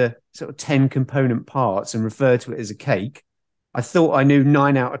into sort of 10 component parts and refer to it as a cake, I thought I knew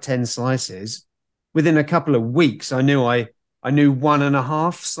 9 out of 10 slices. Within a couple of weeks, I knew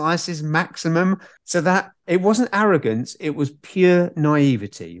 1.5 slices maximum. So that it wasn't arrogance, it was pure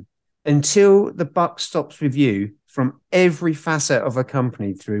naivety. Until the buck stops with you from every facet of a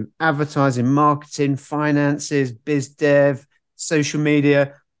company, through advertising, marketing, finances, biz dev, social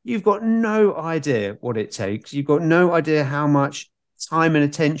media, you've got no idea what it takes. You've got no idea how much time and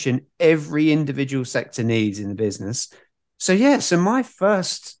attention every individual sector needs in the business. So my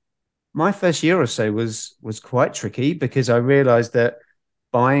first year or so was quite tricky, because I realized that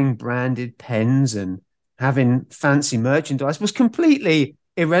buying branded pens and having fancy merchandise was completely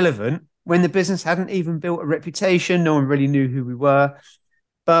irrelevant when the business hadn't even built a reputation. No one really knew who we were.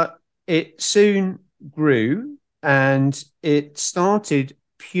 But it soon grew, and it started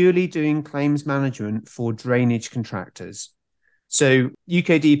purely doing claims management for drainage contractors. So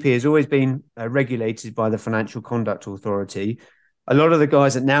UKDP has always been regulated by the Financial Conduct Authority. A lot of the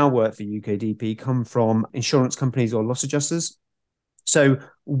guys that now work for UKDP come from insurance companies or loss adjusters. So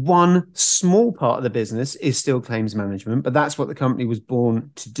one small part of the business is still claims management, but that's what the company was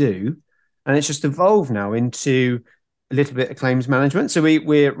born to do. And it's just evolved now into a little bit of claims management. So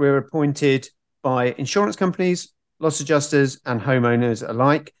we're appointed by insurance companies, loss adjusters, and homeowners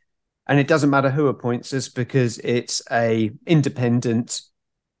alike. And it doesn't matter who appoints us, because it's a independent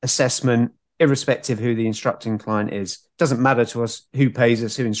assessment, irrespective who the instructing client is. It doesn't matter to us who pays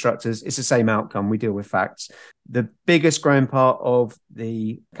us, who instructs us. It's the same outcome. We deal with facts. The biggest growing part of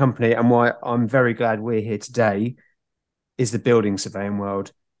the company, and why I'm very glad we're here today, is the building surveying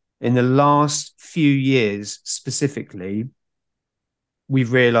world. In the last few years specifically,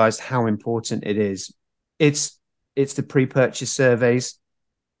 we've realized how important it is. It's the pre-purchase surveys,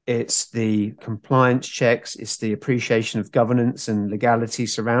 it's the compliance checks, it's the appreciation of governance and legality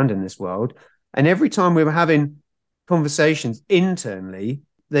surrounding this world. And every time we were having conversations internally,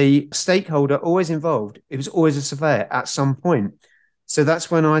 the stakeholder always involved, it was always a surveyor at some point. So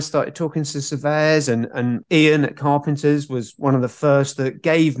that's when I started talking to surveyors, and Ian at Carpenters was one of the first that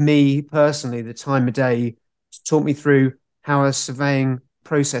gave me personally the time of day to talk me through how a surveying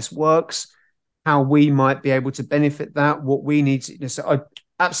process works, how we might be able to benefit that, what we need to. So I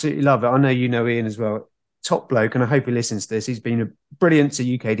absolutely love it. I know you know Ian as well. Top bloke, and I hope he listens to this. He's been brilliant to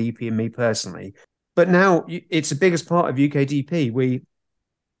UKDP and me personally. But now it's the biggest part of UKDP.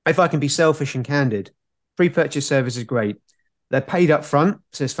 If I can be selfish and candid, pre-purchase service is great. They're paid up front,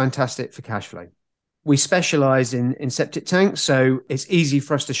 so it's fantastic for cash flow. We specialize in septic tanks, so it's easy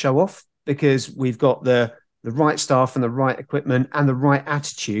for us to show off because we've got the right staff and the right equipment and the right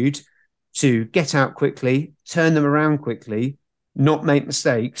attitude to get out quickly, turn them around quickly, not make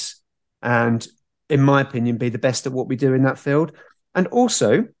mistakes, and in my opinion, be the best at what we do in that field. And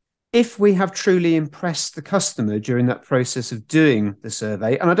also, if we have truly impressed the customer during that process of doing the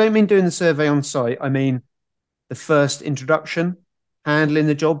survey, and I don't mean doing the survey on site, I mean the first introduction, handling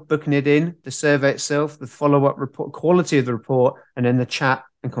the job, booking it in, the survey itself, the follow-up report, quality of the report, and then the chat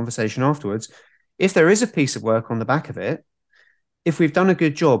and conversation afterwards. If there is a piece of work on the back of it, if we've done a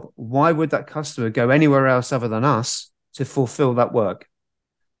good job, why would that customer go anywhere else other than us to fulfill that work?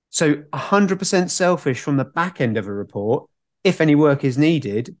 So 100% selfish from the back end of a report. If any work is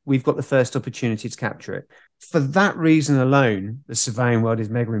needed, we've got the first opportunity to capture it. For that reason alone, the surveying world is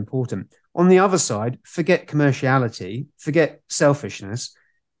mega important. On the other side, forget commerciality, forget selfishness.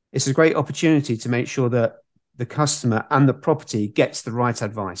 It's a great opportunity to make sure that the customer and the property gets the right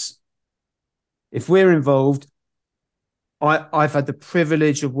advice. If we're involved, I've had the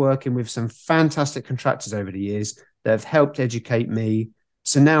privilege of working with some fantastic contractors over the years that have helped educate me.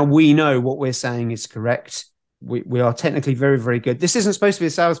 So now we know what we're saying is correct. We are technically very, very good. This isn't supposed to be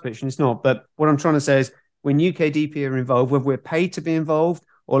a sales pitch, and it's not. But what I'm trying to say is when UKDP are involved, whether we're paid to be involved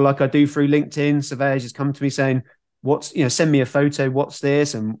or like I do through LinkedIn, surveyors just come to me saying, send me a photo, what's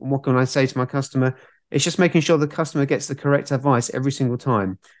this? And what can I say to my customer? It's just making sure the customer gets the correct advice every single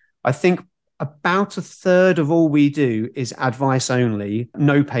time. I think about a third of all we do is advice only,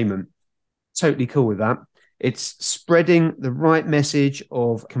 no payment. Totally cool with that. It's spreading the right message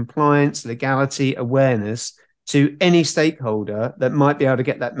of compliance, legality, awareness to any stakeholder that might be able to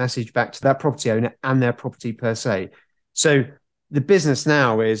get that message back to that property owner and their property per se. So the business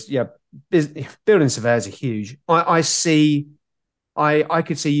now is, building surveyors are huge. I could see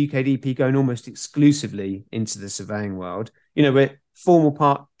UKDP going almost exclusively into the surveying world. We're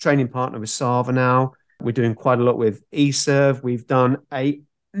formal training partner with Sava now. We're doing quite a lot with eServe. We've done a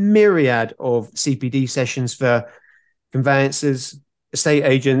myriad of CPD sessions for conveyancers, estate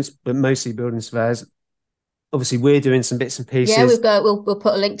agents, but mostly building surveyors. Obviously, we're doing some bits and pieces. Yeah, we'll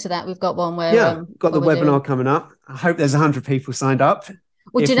put a link to that. We've got one where got the webinar coming up. I hope there's 100 people signed up.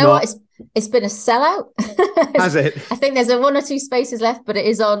 Well, do you know what? It's been a sellout. Has it? I think there's one or two spaces left, but it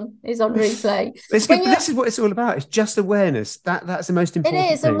is on replay. This is what it's all about. It's just awareness. That's the most important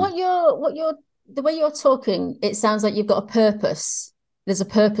thing. It is. And the way you're talking, it sounds like you've got a purpose. There's a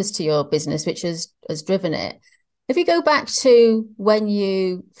purpose to your business, which has driven it. If you go back to when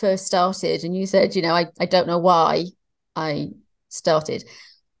you first started and you said, I don't know why I started.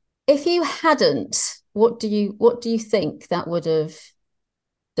 If you hadn't, what do you think that would have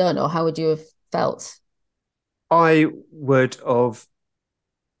done, or how would you have felt? I would have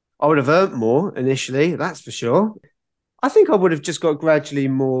earned more initially, that's for sure. I think I would have just got gradually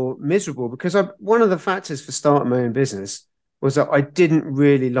more miserable because one of the factors for starting my own business was that I didn't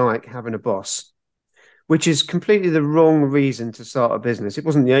really like having a boss, which is completely the wrong reason to start a business. It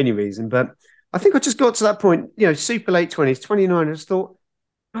wasn't the only reason, but I think I just got to that point, super late 20s, 29, I just thought,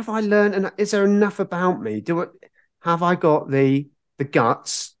 have I learned, and is there enough about me? Have I got the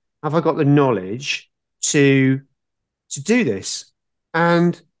guts? Have I got the knowledge to do this?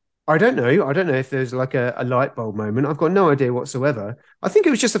 And I don't know. I don't know if there's like a light bulb moment. I've got no idea whatsoever. I think it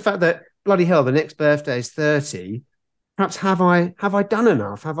was just the fact that, bloody hell, the next birthday is 30. Perhaps have I done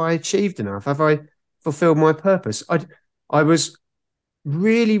enough? Have I achieved enough? Have I fulfilled my purpose? I was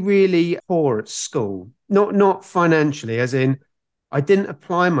really, really poor at school. Not financially, as in I didn't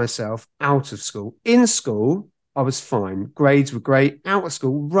apply myself out of school. In school, I was fine. Grades were great. Out of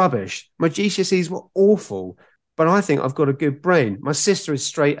school, rubbish. My GCSEs were awful. But I think I've got a good brain. My sister is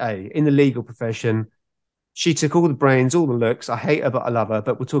straight A in the legal profession. She took all the brains, all the looks. I hate her, but I love her.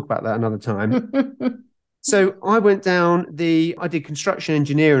 But we'll talk about that another time. So I went down I did construction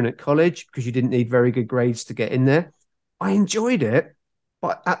engineering at college because you didn't need very good grades to get in there. I enjoyed it.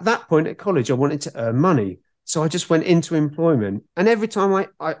 But at that point at college, I wanted to earn money. So I just went into employment. And every time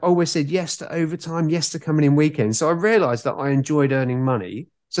I always said yes to overtime, yes to coming in weekends. So I realized that I enjoyed earning money.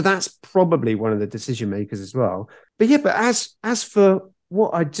 So that's probably one of the decision makers as well. But yeah, but as for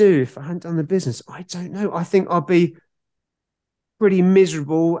what I do, if I hadn't done the business, I don't know. I think I'd be pretty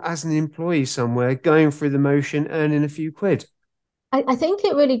miserable as an employee somewhere, going through the motion, earning a few quid. I think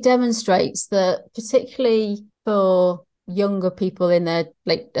it really demonstrates that, particularly for younger people in their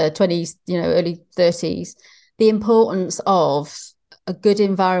late 20s, early 30s, the importance of a good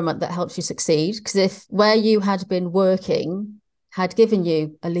environment that helps you succeed. Because if where you had been working had given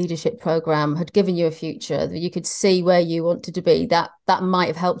you a leadership program, had given you a future that you could see where you wanted to be, that might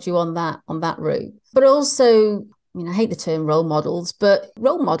have helped you on that route. But also, I mean, I hate the term role models, but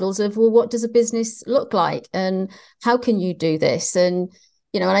role models of, well, what does a business look like and how can you do this? And,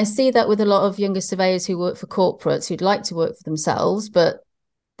 and I see that with a lot of younger surveyors who work for corporates who'd like to work for themselves, but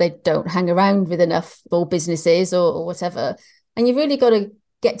they don't hang around with enough small businesses or whatever. And you've really got to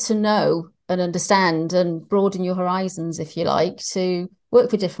get to know and understand and broaden your horizons, if you like, to work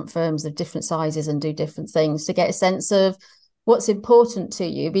for different firms of different sizes and do different things to get a sense of what's important to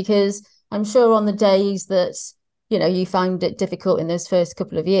you. Because I'm sure on the days that you find it difficult in those first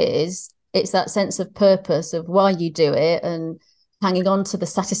couple of years, it's that sense of purpose of why you do it and hanging on to the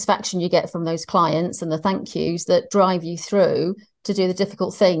satisfaction you get from those clients and the thank yous that drive you through to do the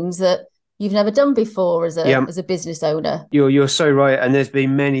difficult things that you've never done before as a business owner. You're so right. And there's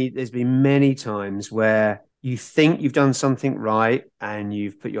been many times where you think you've done something right and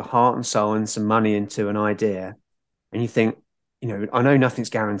you've put your heart and soul and some money into an idea and you think, I know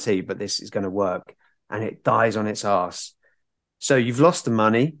nothing's guaranteed, but this is going to work. And it dies on its arse. So you've lost the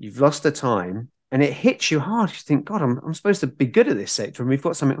money, you've lost the time, and it hits you hard. You think, God, I'm supposed to be good at this sector, and we've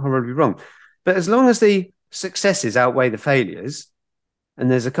got something horribly wrong. But as long as the successes outweigh the failures, and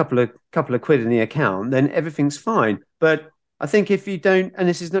there's a couple of quid in the account, then everything's fine. But I think if you don't, and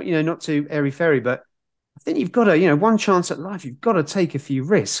this is not, not too airy-fairy, but I think you've got to, one chance at life, you've got to take a few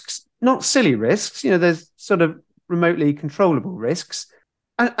risks, not silly risks. There's sort of remotely controllable risks.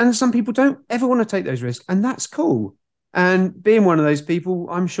 And some people don't ever want to take those risks, and that's cool. And being one of those people,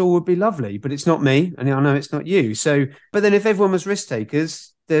 I'm sure would be lovely, but it's not me, and I know it's not you. So, but then if everyone was risk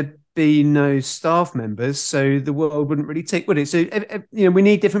takers, there'd be no staff members, so the world wouldn't really tick, would it? So, we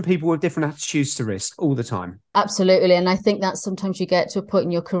need different people with different attitudes to risk all the time. Absolutely, and I think that sometimes you get to a point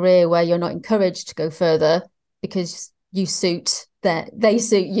in your career where you're not encouraged to go further because they suit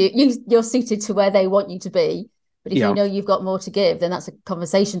you. You're suited to where they want you to be. But if you know you've got more to give, then that's a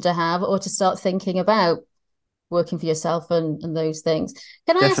conversation to have or to start thinking about working for yourself and those things.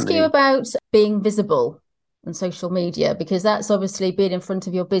 Can I ask you about being visible on social media? Because that's obviously being in front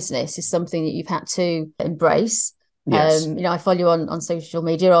of your business is something that you've had to embrace. Yes. I follow you on social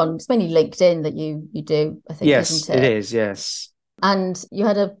media, it's mainly LinkedIn that you do, I think, yes, isn't it? It is, yes. And you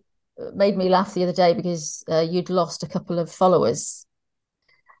made me laugh the other day because you'd lost a couple of followers.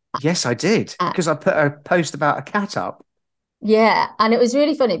 Yes, I did, because I put a post about a cat up. Yeah, and it was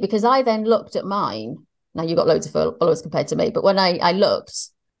really funny because I then looked at mine. Now, you've got loads of followers compared to me, but when I looked,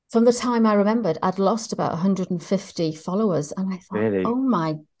 from the time I remembered, I'd lost about 150 followers. And I thought, really? Oh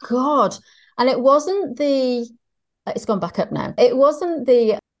my God. And it wasn't it's gone back up now. It wasn't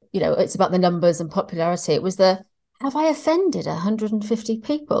it's about the numbers and popularity. It was have I offended 150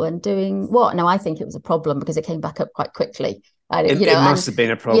 people and doing what? Now, I think it was a problem because it came back up quite quickly. It must have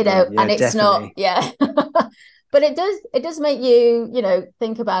been a problem. And it's definitely not, but it does make you,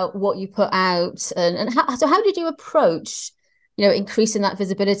 think about what you put out and how did you approach, increasing that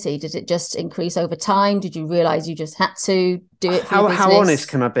visibility? Did it just increase over time? Did you realize you just had to do it for your business? How honest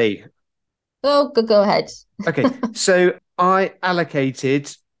can I be? Oh, go ahead. Okay. So I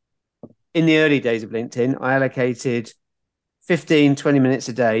allocated, in the early days of LinkedIn, 15, 20 minutes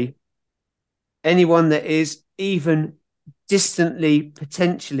a day. Anyone that is even distantly,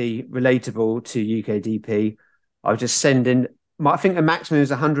 potentially relatable to UKDP, I would just send in, I think the maximum is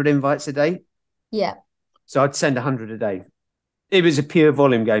 100 invites a day. Yeah. So I'd send 100 a day. It was a pure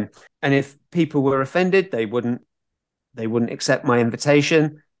volume game. And if people were offended, they wouldn't accept my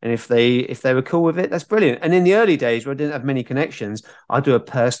invitation. And if they were cool with it, that's brilliant. And in the early days where I didn't have many connections, I'd do a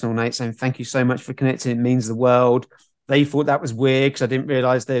personal note saying, thank you so much for connecting. It means the world. They thought that was weird because I didn't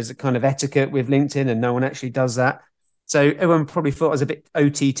realize there's a kind of etiquette with LinkedIn and no one actually does that. So everyone probably thought I was a bit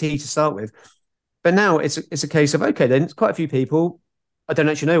OTT to start with. But now it's a case of, okay, then it's quite a few people. I don't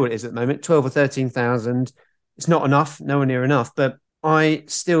actually know what it is at the moment, 12 or 13,000. It's not enough, nowhere near enough. But I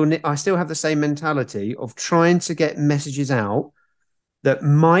still have the same mentality of trying to get messages out that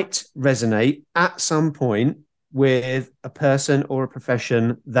might resonate at some point with a person or a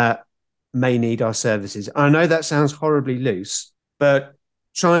profession that may need our services. I know that sounds horribly loose, but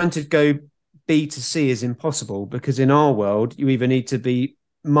trying to go B to C is impossible, because in our world, you either need to be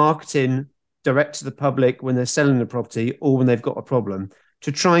marketing direct to the public when they're selling the property or when they've got a problem.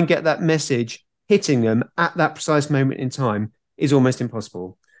 To try and get that message hitting them at that precise moment in time is almost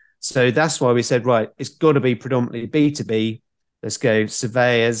impossible. So that's why we said, right, it's got to be predominantly B2B. Let's go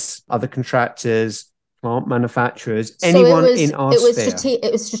surveyors, other contractors, plant manufacturers, anyone in our sphere.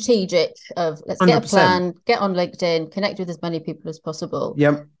 It was strategic of let's 100%. Get a plan, get on LinkedIn, connect with as many people as possible.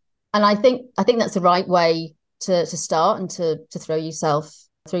 Yep. And I think that's the right way to start and to throw yourself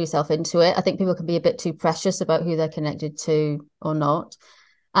into it. I think people can be a bit too precious about who they're connected to or not.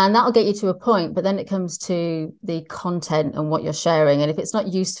 And that'll get you to a point, but then it comes to the content and what you're sharing. And if it's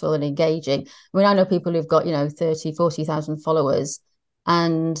not useful and engaging, I mean, I know people who've got, 30, 40,000 followers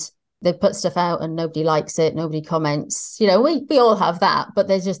and they put stuff out and nobody likes it, nobody comments. We all have that, but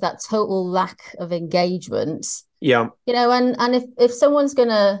there's just that total lack of engagement. Yeah. And if someone's going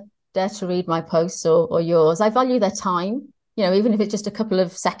to dare to read my posts or yours, I value their time. Even if it's just a couple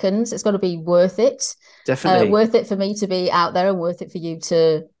of seconds, it's got to be worth it. Definitely. Worth it for me to be out there and worth it for you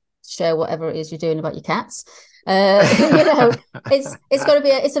to share whatever it is you're doing about your cats. It's got to be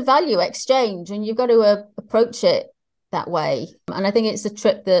it's a value exchange, and you've got to approach it that way. And I think it's a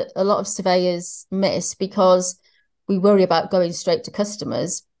trick that a lot of surveyors miss because we worry about going straight to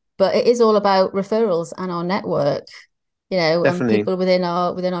customers, but it is all about referrals and our network. And people within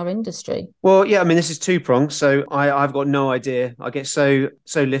our industry. Well, yeah, I mean, this is two-pronged. So I've got no idea. I get so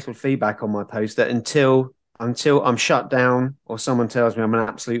little feedback on my post that until I'm shut down or someone tells me I'm an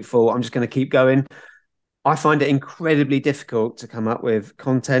absolute fool, I'm just going to keep going. I find it incredibly difficult to come up with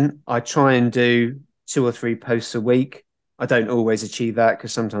content. I try and do 2 or 3 posts a week. I don't always achieve that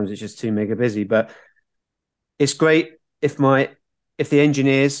because sometimes it's just too mega busy. But it's great if the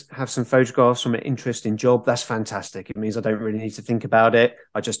engineers have some photographs from an interesting job, that's fantastic. It means I don't really need to think about it.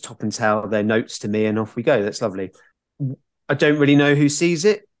 I just top and tail their notes to me and off we go. That's lovely. I don't really know who sees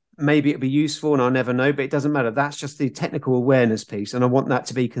it. Maybe it'll be useful and I'll never know, but it doesn't matter. That's just the technical awareness piece. And I want that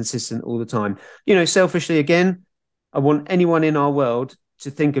to be consistent all the time. Selfishly, again, I want anyone in our world to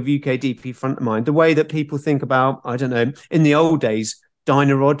think of UKDP front of mind. The way that people think about, I don't know, in the old days,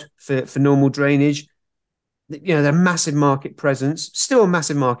 Dynarod for normal drainage. They're a massive market presence, still a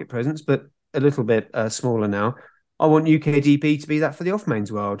massive market presence, but a little bit smaller now. I want UKDP to be that for the off-mains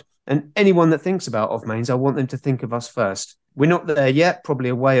world. And anyone that thinks about off-mains, I want them to think of us first. We're not there yet, probably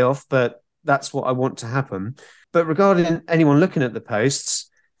a way off, but that's what I want to happen. But regarding anyone looking at the posts,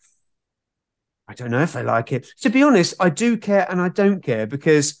 I don't know if they like it. To be honest, I do care and I don't care,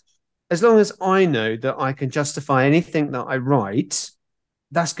 because as long as I know that I can justify anything that I write,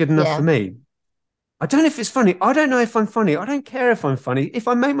 that's good enough for me. I don't know if it's funny. I don't know if I'm funny. I don't care if I'm funny. If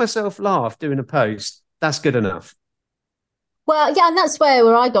I make myself laugh doing a post, that's good enough. Well, yeah, and that's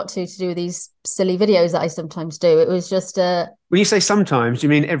where I got to do these silly videos that I sometimes do. It was just when you say sometimes, do you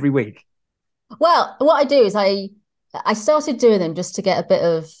mean every week? Well, what I do is I started doing them just to get a bit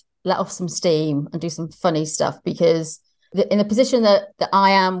of let off some steam and do some funny stuff, because in the position that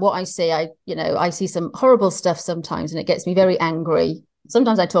I am, what I see, I see some horrible stuff sometimes, and it gets me very angry.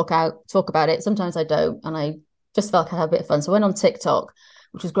 Sometimes I talk about it, sometimes I don't, and I just felt I had a bit of fun. So I went on TikTok,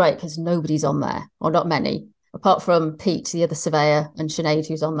 which was great because nobody's on there, or not many, apart from Pete, the other surveyor, and Sinead,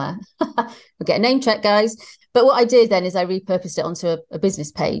 who's on there. We'll get a name check, guys. But what I did then is I repurposed it onto a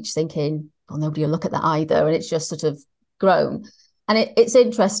business page, thinking, oh, nobody will look at that either. And it's just sort of grown. And it's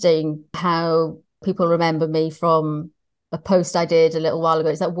interesting how people remember me from a post I did a little while ago.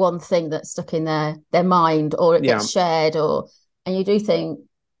 It's that one thing that's stuck in their mind, or it gets shared, and you do think,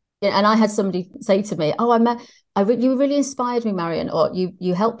 and I had somebody say to me, oh, you really inspired me, Marion, or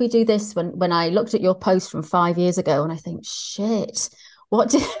you helped me do this when I looked at your post from 5 years ago. And I think, shit, what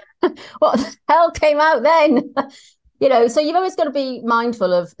the hell came out then? So you've always got to be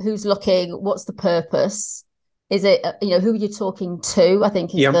mindful of who's looking, what's the purpose? Is it, who you're talking to, I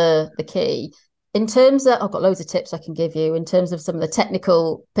think is the key. In terms of, I've got loads of tips I can give you in terms of some of the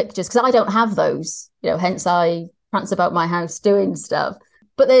technical pictures, because I don't have those, hence I prance about my house doing stuff.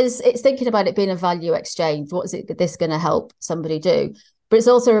 But it's thinking about it being a value exchange. What is it that this going to help somebody do? But it's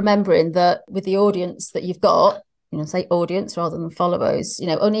also remembering that with the audience that you've got, say audience rather than followers,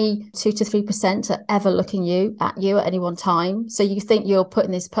 only 2 to 3% are ever looking at you at any one time. So you think you're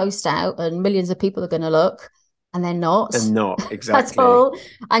putting this post out and millions of people are going to look, and they're not. And not, exactly. At all.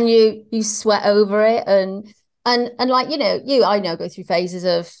 And you sweat over it. And like, I know go through phases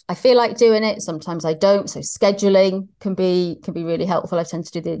of, I feel like doing it. Sometimes I don't. So scheduling can be really helpful. I tend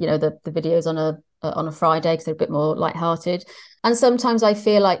to do the videos on a on a Friday because they're a bit more lighthearted. And sometimes I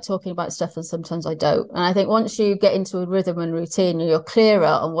feel like talking about stuff and sometimes I don't. And I think once you get into a rhythm and routine and you're clearer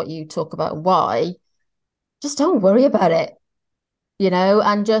on what you talk about and why, just don't worry about it,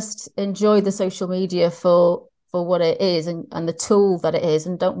 and just enjoy the social media for what it is and the tool that it is.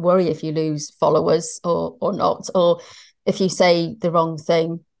 And don't worry if you lose followers or not, or if you say the wrong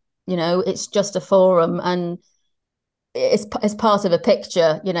thing. It's just a forum, and it's part of a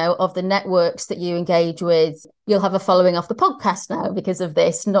picture, of the networks that you engage with. You'll have a following off the podcast now because of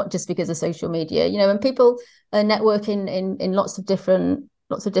this, not just because of social media, and people are networking in lots of different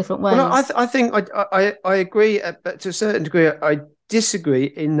ways. Well, I think I agree, but to a certain degree, I disagree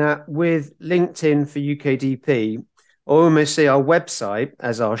in that with LinkedIn for UKDP, I almost see our website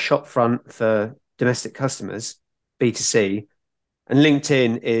as our shop front for domestic customers, B2C, and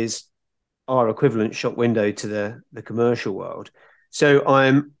LinkedIn is our equivalent shop window to the commercial world. So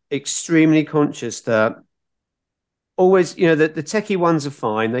I'm extremely conscious that always, the techie ones are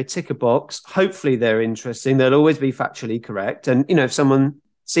fine. They tick a box. Hopefully they're interesting. They'll always be factually correct. And, if someone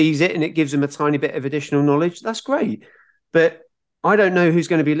sees it and it gives them a tiny bit of additional knowledge, that's great. But I don't know who's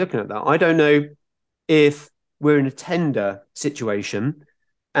going to be looking at that. I don't know if we're in a tender situation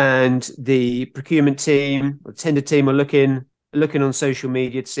and the procurement team or tender team are looking on social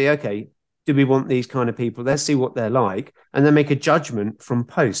media to see, okay, do we want these kind of people? Let's see what they're like, and then make a judgment from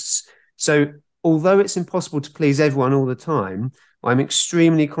posts. So although it's impossible to please everyone all the time, I'm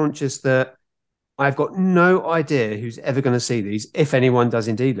extremely conscious that I've got no idea who's ever going to see these, if anyone does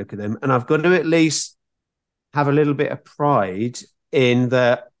indeed look at them. And I've got to at least have a little bit of pride in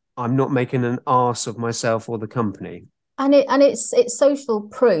that I'm not making an arse of myself or the company. And it's social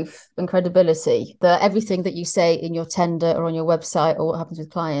proof and credibility that everything that you say in your tender or on your website or what happens with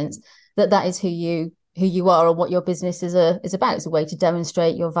clients, that is who you are and what your business is about. It's a way to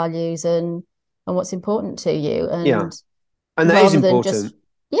demonstrate your values and what's important to you. And that is important.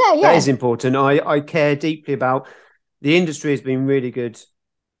 That is important. I care deeply about the industry. Has been really good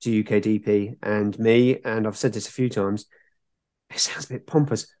to UKDP and me, and I've said this a few times. It sounds a bit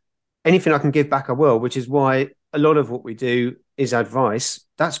pompous. Anything I can give back, I will, which is why a lot of what we do is advice.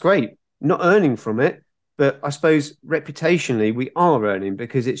 That's great. Not earning from it, but I suppose reputationally we are earning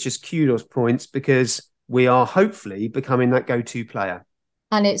because it's just kudos points because we are hopefully becoming that go-to player.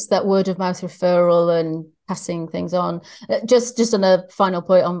 And it's that word of mouth referral and passing things on. Just on a final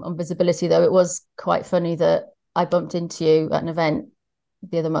point on visibility, though, it was quite funny that I bumped into you at an event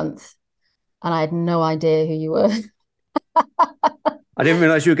the other month and I had no idea who you were. I didn't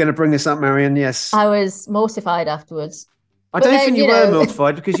realise you were going to bring this up, Marion. Yes. I was mortified afterwards. I don't think you were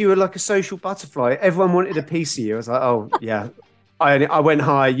mortified because you were like a social butterfly. Everyone wanted a piece of you. I was like, oh, yeah. I went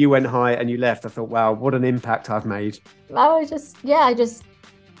high, you went high, and you left. I thought, wow, what an impact I've made. I just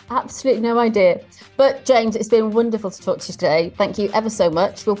absolutely no idea. But James, it's been wonderful to talk to you today. Thank you ever so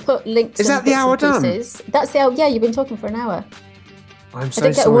much. We'll put links. Is that the hour done? That's the hour. Yeah, you've been talking for an hour. I'm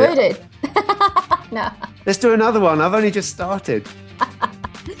so sorry. I didn't get a word in. No. Let's do another one. I've only just started.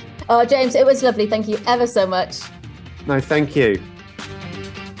 Oh, James, it was lovely. Thank you ever so much. No, thank you.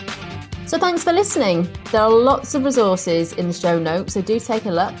 So thanks for listening. There are lots of resources in the show notes, so do take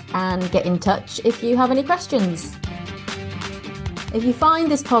a look and get in touch if you have any questions. If you find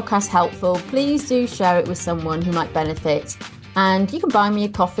this podcast helpful, please do share it with someone who might benefit. And you can buy me a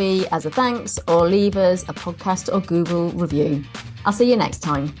coffee as a thanks or leave us a podcast or Google review. I'll see you next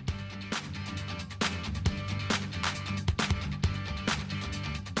time.